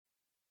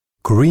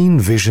Green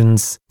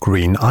Visions,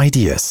 Green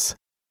Ideas.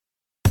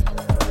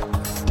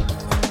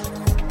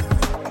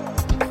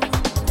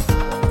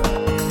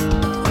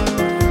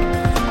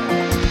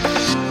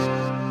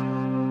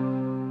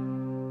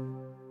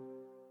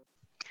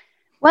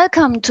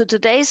 Welcome to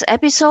today's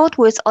episode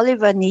with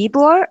Oliver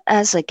Niebuhr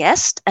as a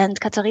guest and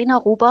Katharina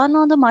Ruban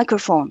on the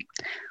microphone.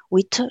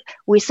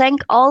 We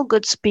thank all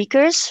good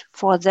speakers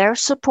for their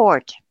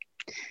support.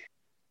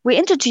 We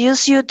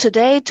introduce you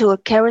today to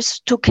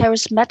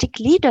charismatic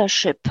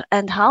leadership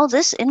and how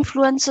this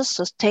influences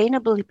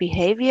sustainable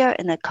behavior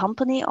in a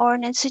company or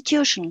an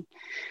institution.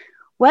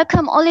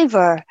 Welcome,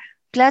 Oliver.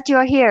 Glad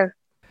you're here.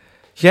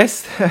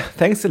 Yes,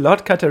 thanks a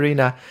lot,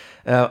 Katharina.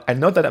 I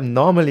know that I'm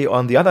normally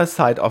on the other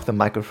side of the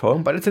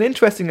microphone, but it's an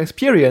interesting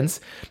experience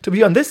to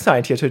be on this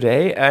side here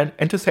today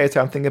and to say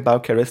something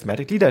about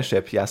charismatic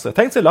leadership. Yeah, so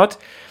thanks a lot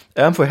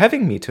for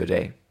having me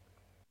today.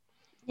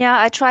 Yeah,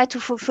 I try to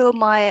fulfill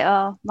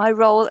my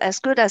role as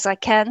good as I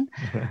can.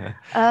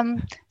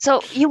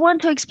 So you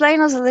want to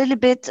explain us a little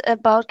bit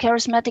about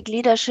charismatic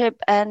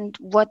leadership and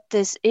what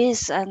this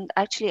is. And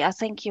actually, I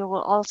think you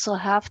will also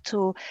have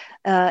to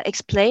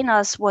explain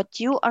us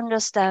what you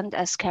understand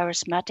as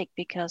charismatic,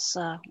 because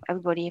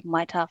everybody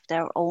might have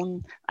their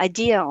own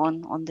idea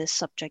on this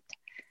subject.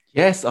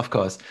 Yes, of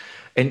course.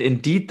 And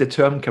indeed, the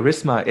term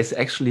charisma is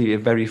actually a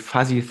very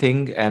fuzzy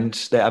thing, and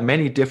there are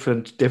many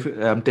different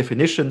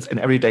definitions and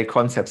everyday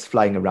concepts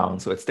flying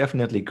around. So it's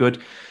definitely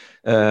good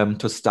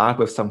to start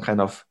with some kind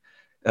of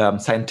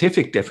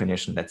scientific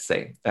definition, let's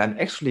say. And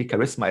actually,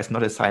 charisma is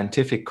not a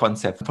scientific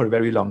concept for a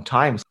very long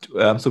time.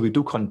 So we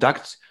do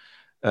conduct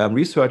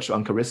research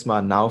on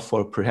charisma now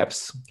for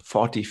perhaps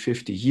 40,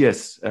 50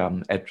 years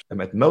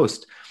at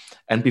most.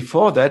 And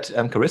before that,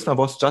 charisma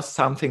was just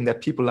something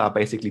that people are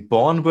basically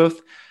born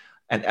with,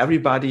 and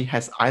everybody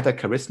has either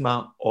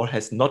charisma or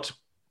has not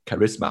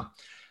charisma.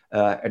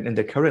 And in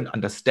the current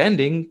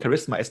understanding,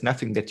 charisma is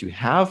nothing that you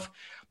have,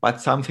 but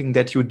something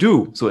that you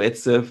do. So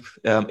it's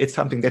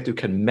something that you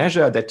can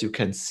measure, that you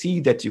can see,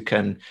 that you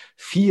can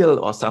feel,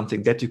 or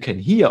something that you can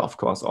hear, of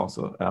course,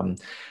 also.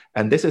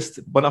 And this is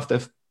one of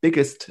the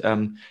biggest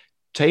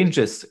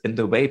changes in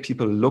the way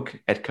people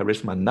look at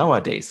charisma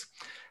nowadays.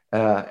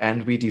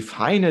 And we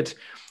define it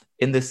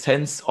in the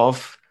sense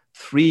of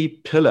three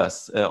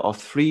pillars, of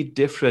three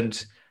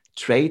different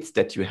traits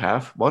that you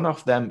have. One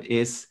of them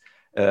is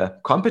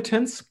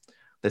competence.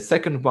 The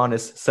second one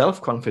is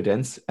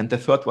self-confidence. And the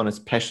third one is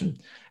passion.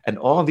 And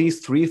all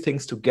these three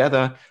things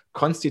together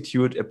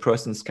constitute a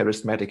person's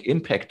charismatic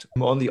impact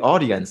on the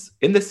audience,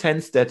 in the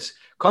sense that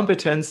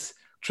competence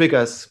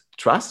triggers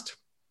trust.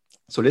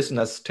 So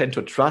listeners tend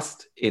to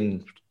trust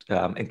in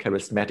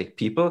charismatic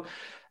people.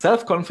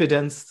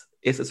 Self-confidence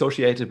is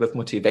associated with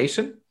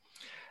motivation,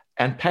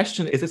 and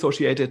passion is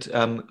associated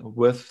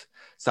with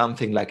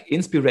something like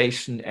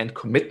inspiration and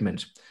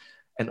commitment.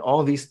 And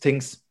all these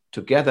things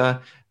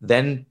together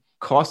then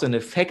cause an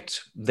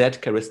effect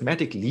that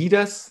charismatic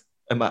leaders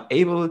are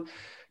able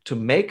to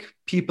make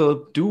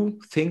people do,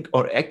 think,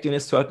 or act in a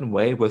certain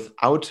way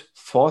without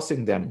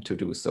forcing them to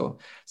do so.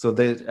 So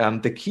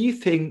the key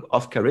thing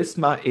of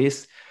charisma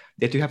is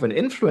that you have an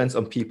influence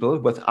on people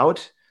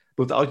without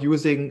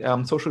using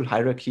social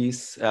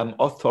hierarchies,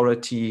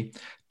 authority,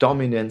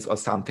 dominance, or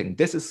something.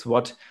 This is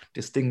what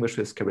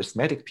distinguishes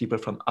charismatic people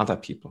from other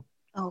people.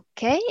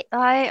 Okay,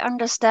 I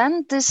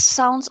understand. This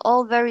sounds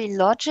all very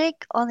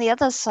logic. On the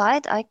other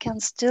side, I can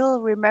still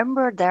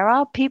remember there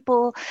are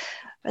people,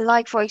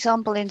 like, for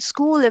example, in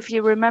school, if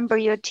you remember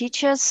your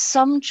teachers,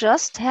 some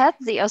just had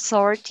the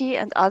authority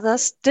and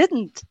others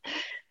didn't.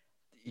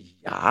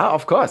 Yeah,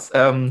 of course.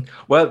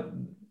 Well,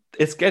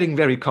 it's getting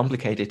very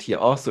complicated here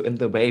also in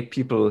the way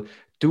people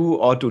do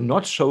or do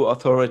not show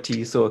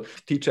authority. So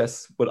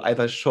teachers will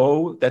either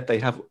show that they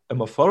have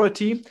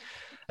authority,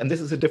 and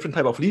this is a different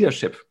type of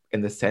leadership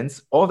in the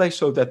sense, or they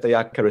show that they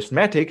are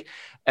charismatic,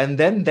 and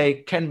then they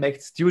can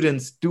make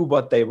students do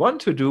what they want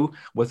to do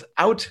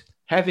without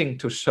having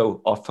to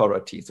show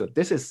authority. So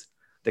this is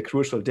the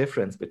crucial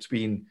difference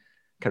between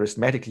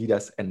charismatic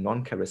leaders and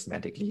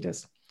non-charismatic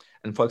leaders.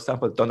 And for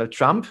example, Donald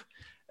Trump,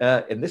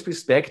 in this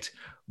respect,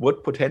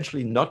 would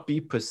potentially not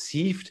be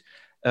perceived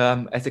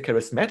as a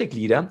charismatic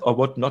leader, or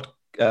would not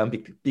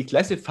be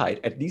classified,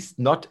 at least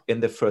not in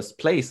the first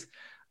place,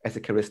 as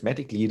a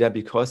charismatic leader,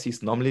 because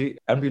he's normally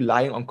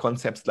relying on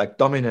concepts like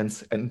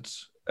dominance and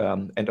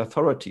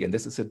authority. And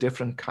this is a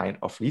different kind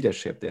of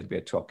leadership that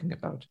we're talking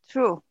about.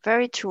 True,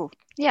 very true.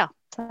 Yeah,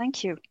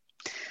 thank you.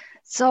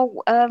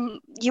 So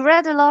you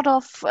read a lot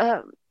of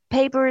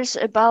papers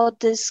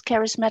about this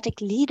charismatic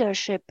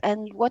leadership,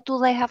 and what do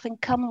they have in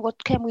common?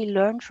 What can we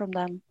learn from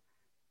them?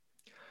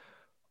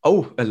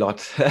 Oh, a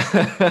lot.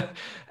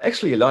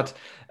 Actually, a lot.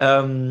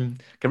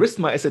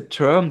 Charisma is a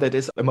term that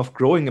is of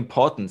growing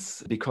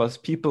importance because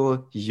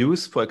people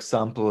use, for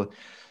example,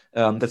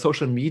 the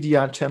social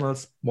media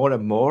channels more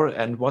and more.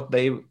 And what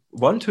they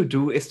want to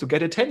do is to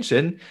get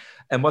attention.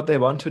 And what they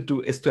want to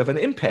do is to have an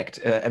impact.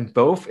 And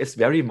both is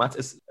very much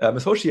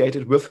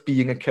associated with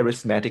being a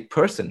charismatic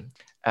person.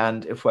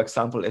 And if, for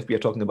example, if we are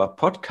talking about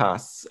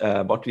podcasts,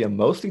 what we are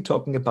mostly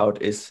talking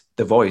about is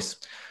the voice.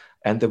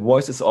 And the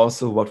voice is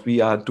also what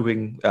we are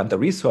doing the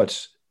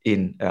research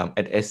in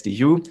at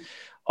SDU.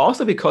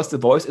 Also because the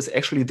voice is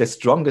actually the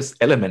strongest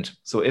element.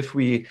 So if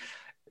we,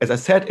 as I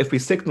said, if we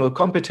signal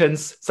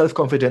competence,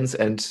 self-confidence,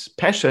 and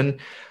passion,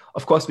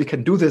 of course, we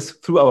can do this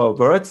through our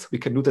words. We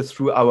can do this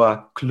through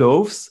our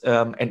clothes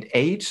and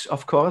age,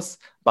 of course.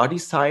 Body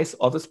size,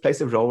 all this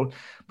plays a role.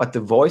 But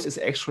the voice is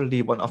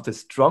actually one of the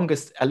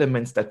strongest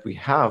elements that we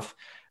have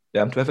to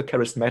have a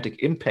charismatic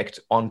impact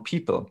on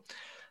people.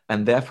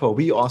 And therefore,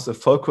 we also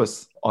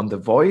focus on the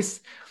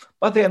voice.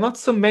 But there are not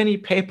so many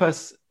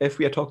papers, if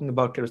we are talking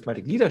about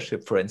charismatic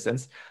leadership, for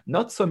instance,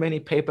 not so many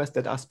papers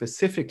that are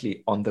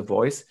specifically on the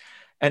voice,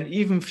 and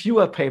even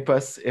fewer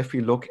papers if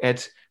we look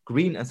at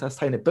green and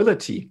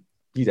sustainability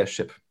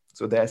leadership.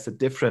 So there's a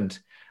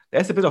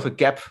bit of a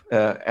gap,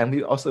 and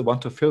we also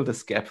want to fill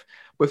this gap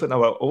within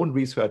our own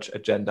research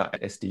agenda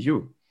at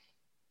SDU.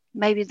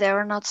 Maybe there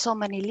are not so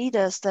many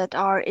leaders that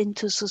are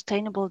into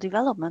sustainable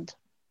development.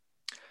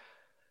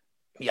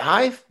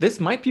 Yeah, this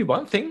might be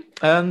one thing.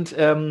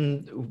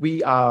 And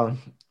we are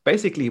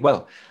basically,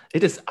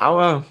 it is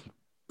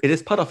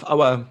part of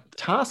our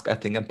task, I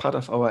think, and part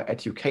of our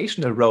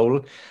educational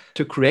role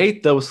to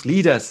create those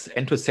leaders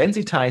and to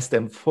sensitize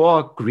them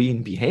for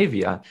green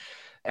behavior.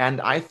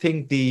 And I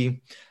think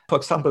for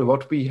example,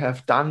 what we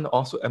have done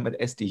also at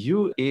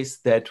SDU is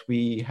that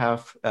we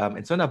have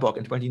in Sønderborg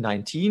in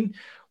 2019,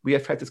 we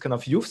have had this kind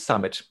of youth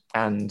summit,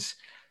 and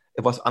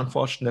it was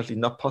unfortunately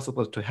not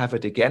possible to have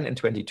it again in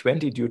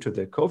 2020 due to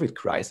the COVID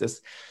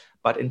crisis.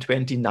 But in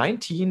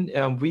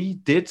 2019, we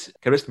did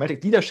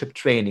charismatic leadership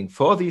training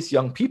for these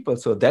young people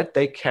so that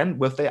they can,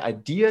 with their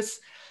ideas,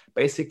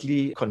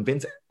 basically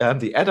convince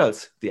the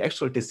adults, the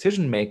actual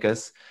decision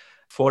makers,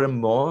 for a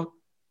more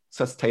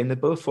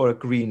sustainable, for a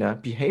greener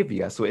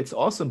behavior. So it's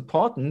also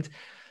important,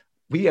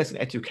 we as an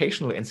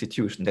educational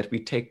institution, that we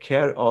take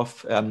care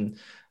of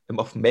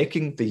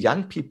making the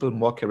young people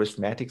more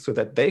charismatic so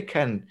that they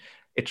can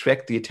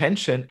attract the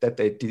attention that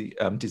they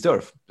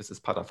deserve. This is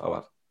part of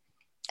our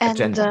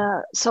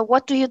agenda. So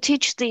what do you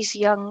teach these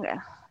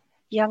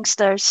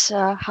youngsters?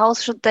 How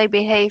should they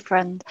behave?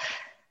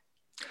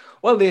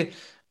 Well,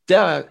 there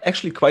are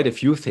actually quite a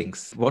few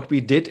things. What we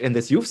did in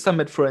this youth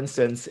summit, for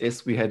instance,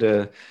 is we had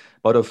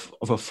about a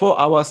 4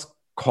 hours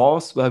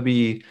course where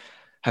we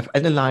have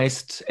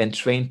analyzed and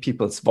trained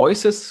people's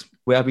voices,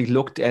 where we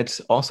looked at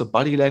also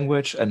body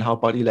language and how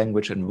body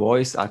language and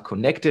voice are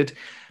connected.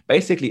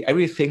 Basically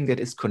everything that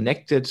is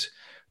connected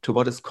to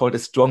what is called a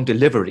strong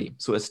delivery.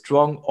 So a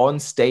strong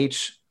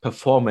on-stage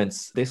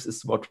performance. This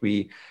is what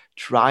we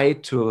try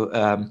to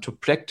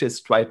practice,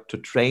 try to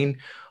train,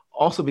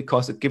 also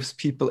because it gives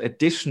people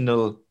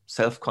additional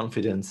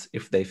self-confidence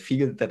if they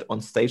feel that on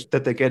stage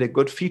that they get a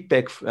good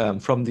feedback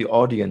from the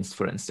audience,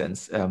 for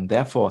instance.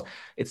 Therefore,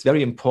 it's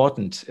very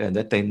important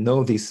that they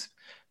know these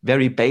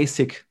very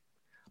basic,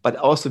 but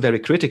also very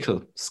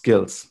critical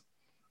skills.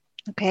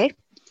 Okay.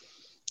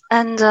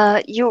 And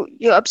you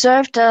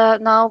observed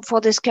now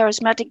for this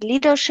charismatic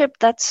leadership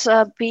that's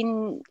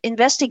been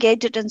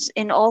investigated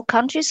in all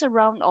countries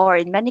around, or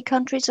in many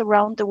countries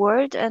around the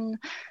world, and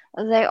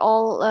they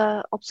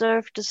all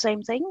observed the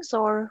same things,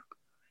 or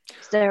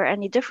is there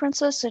any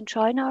differences in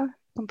China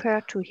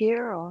compared to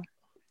here? Or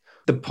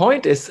the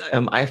point is,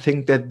 I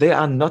think that there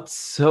are not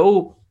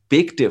so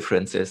big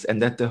differences, and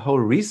that the whole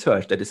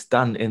research that is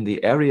done in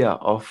the area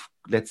of,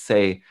 let's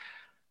say,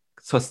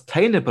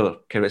 sustainable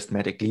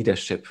charismatic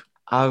leadership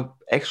are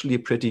actually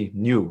pretty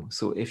new.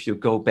 So if you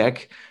go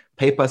back,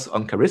 papers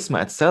on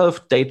charisma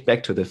itself date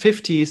back to the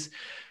 50s,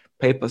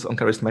 papers on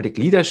charismatic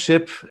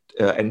leadership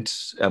and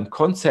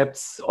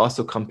concepts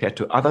also compared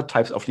to other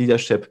types of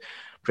leadership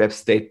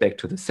perhaps date back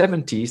to the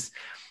 70s.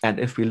 And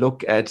if we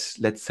look at,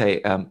 let's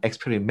say,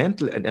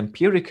 experimental and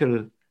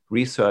empirical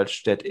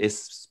research that is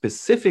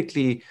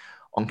specifically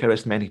on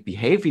charismatic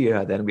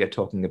behavior, then we are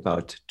talking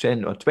about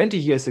 10 or 20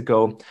 years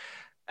ago.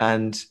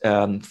 And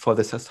for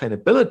the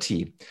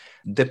sustainability,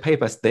 the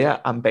papers there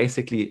are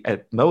basically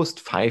at most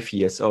 5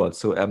 years old.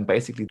 So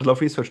basically, a lot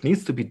of research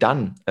needs to be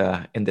done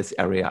in this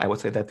area. I would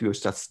say that we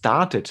just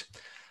started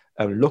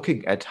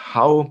looking at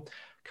how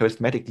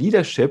charismatic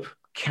leadership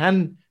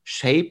can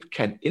shape,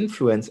 can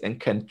influence, and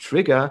can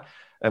trigger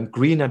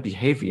greener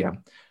behavior.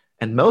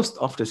 And most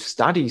of the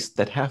studies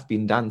that have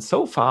been done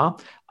so far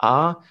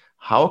are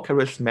how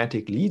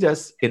charismatic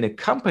leaders in a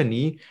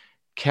company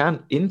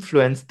can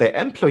influence their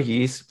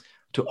employees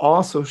to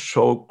also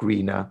show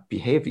greener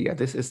behavior.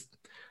 This is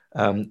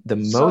the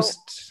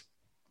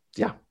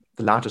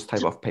largest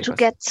type of papers. To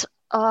get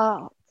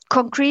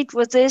concrete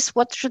with this,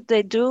 what should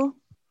they do?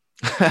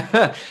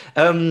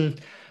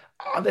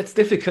 That's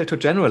difficult to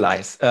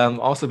generalize,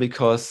 also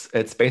because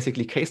it's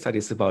basically case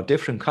studies about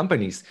different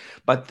companies.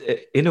 But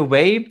in a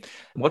way,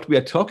 what we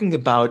are talking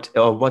about,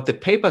 or what the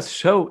papers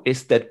show,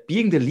 is that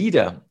being the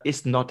leader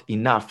is not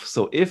enough.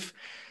 So if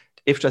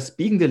just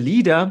being the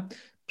leader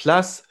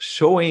plus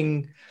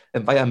showing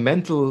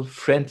environmental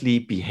friendly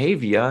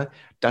behavior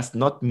does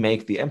not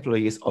make the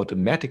employees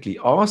automatically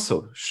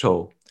also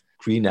show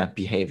greener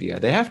behavior.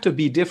 There have to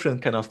be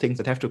different kind of things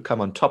that have to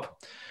come on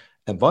top.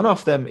 And one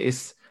of them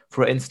is,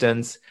 for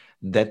instance,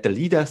 that the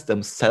leaders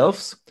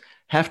themselves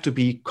have to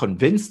be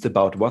convinced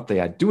about what they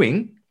are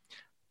doing.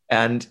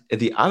 And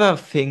the other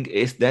thing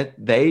is that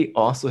they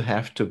also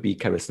have to be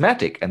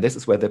charismatic. And this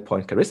is where the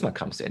point charisma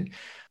comes in.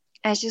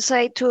 As you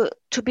say, to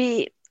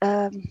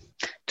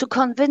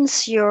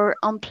convince your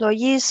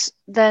employees,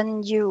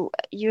 then you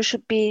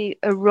should be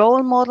a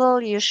role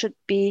model. You should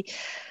be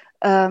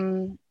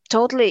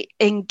totally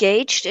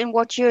engaged in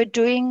what you're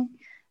doing.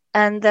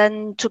 And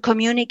then to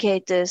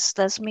communicate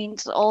this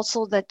means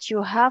also that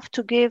you have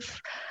to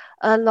give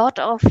a lot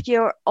of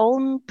your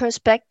own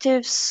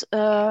perspectives.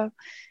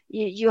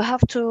 You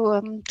have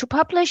to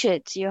publish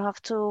it. You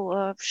have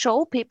to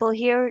show people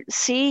here,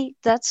 see,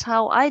 that's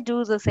how I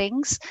do the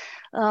things.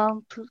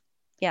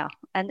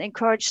 And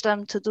encourage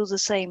them to do the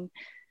same.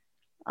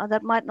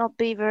 That might not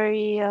be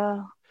very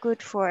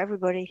good for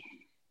everybody.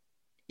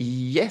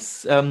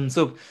 Yes.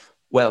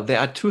 Well, there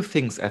are two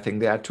things, I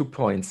think. There are 2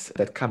 points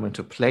that come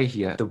into play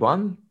here.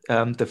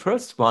 The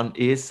first one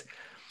is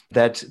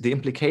that the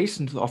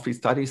implication of these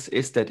studies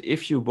is that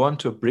if you want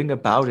to bring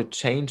about a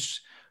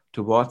change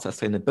towards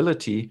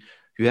sustainability,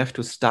 you have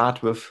to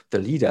start with the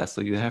leader. So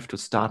you have to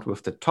start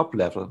with the top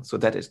level, so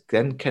that it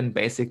then can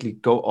basically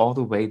go all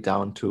the way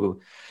down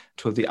to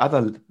the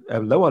other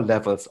lower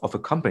levels of a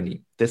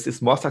company. This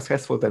is more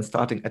successful than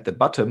starting at the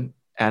bottom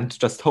and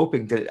just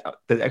hoping that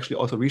it actually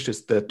also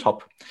reaches the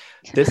top.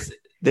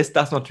 This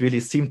does not really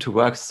seem to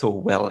work so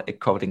well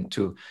according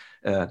to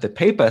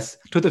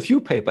the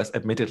few papers,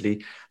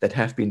 admittedly, that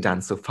have been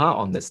done so far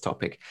on this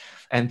topic.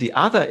 And the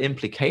other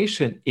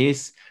implication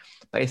is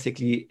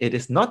basically it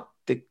is not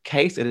the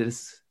case that it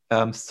is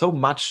so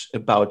much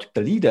about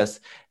the leaders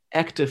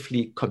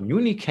actively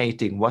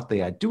communicating what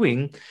they are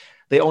doing.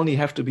 They only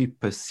have to be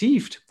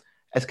perceived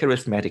as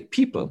charismatic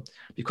people,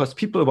 because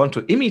people want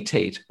to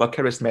imitate what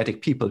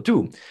charismatic people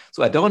do.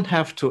 So I don't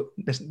have to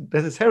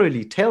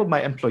necessarily tell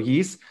my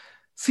employees,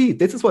 see,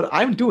 this is what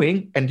I'm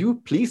doing, and you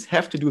please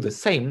have to do the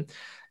same.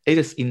 It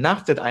is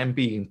enough that I'm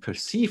being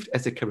perceived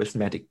as a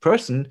charismatic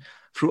person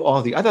through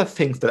all the other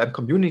things that I'm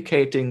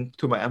communicating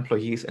to my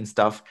employees and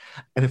stuff.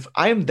 And if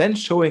I'm then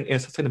showing a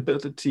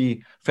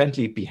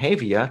sustainability-friendly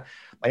behavior,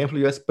 my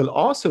employers will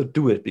also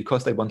do it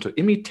because they want to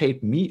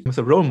imitate me as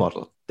a role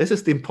model. This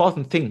is the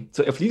important thing.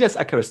 So if leaders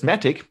are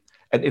charismatic,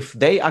 and if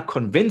they are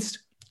convinced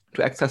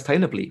to act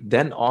sustainably,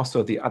 then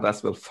also the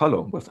others will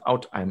follow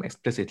without I'm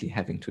explicitly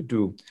having to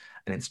do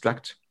and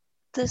instruct.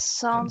 This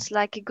sounds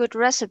like a good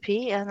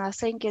recipe, and I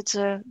think it's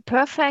a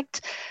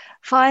perfect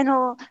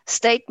final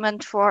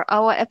statement for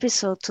our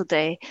episode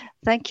today.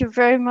 Thank you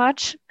very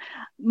much.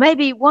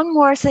 Maybe one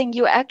more thing,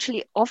 you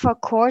actually offer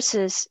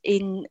courses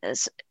in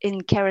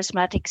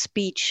charismatic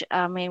speech.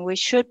 I mean, we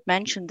should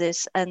mention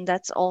this, and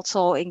that's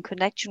also in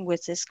connection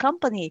with this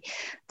company,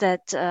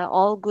 that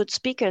All Good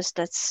Speakers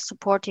that's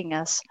supporting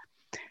us.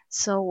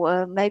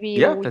 So maybe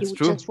you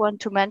just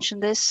want to mention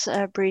this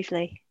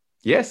briefly.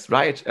 Yes,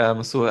 right.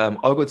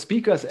 All Good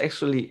Speakers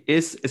actually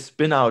is a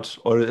spin-out,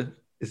 or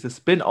is a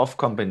spin-off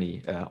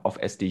company of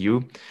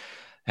SDU.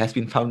 Has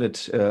been founded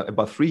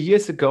about 3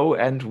 years ago,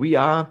 and we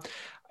are,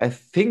 I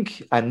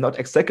think I'm not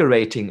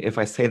exaggerating if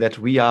I say that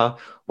we are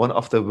one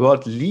of the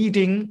world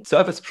leading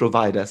service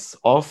providers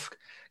of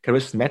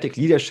charismatic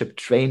leadership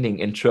training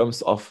in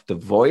terms of the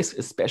voice,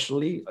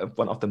 especially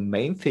one of the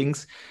main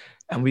things.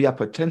 And we are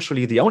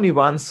potentially the only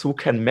ones who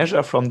can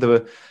measure from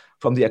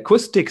the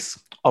acoustics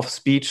of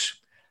speech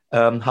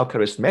how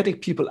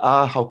charismatic people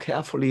are, how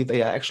carefully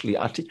they are actually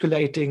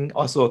articulating,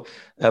 also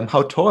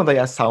how tall they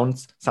are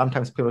sound.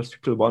 Sometimes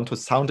people want to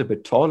sound a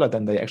bit taller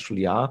than they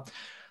actually are.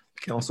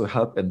 We can also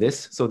help in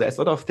this. So there's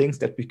a lot of things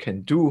that we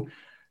can do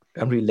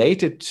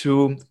related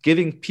to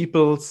giving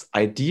people's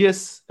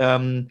ideas,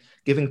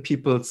 giving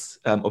people's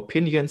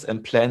opinions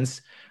and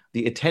plans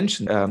the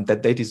attention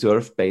that they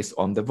deserve based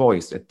on the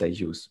voice that they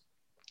use.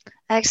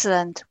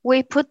 Excellent.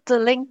 We put the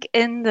link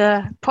in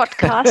the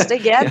podcast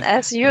again,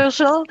 as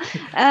usual,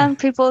 and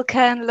people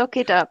can look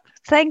it up.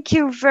 Thank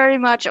you very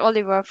much,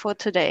 Oliver, for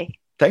today.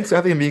 Thanks for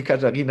having me,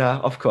 Katharina.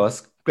 Of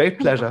course. Great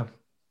pleasure.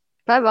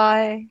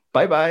 Bye-bye.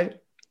 Bye-bye.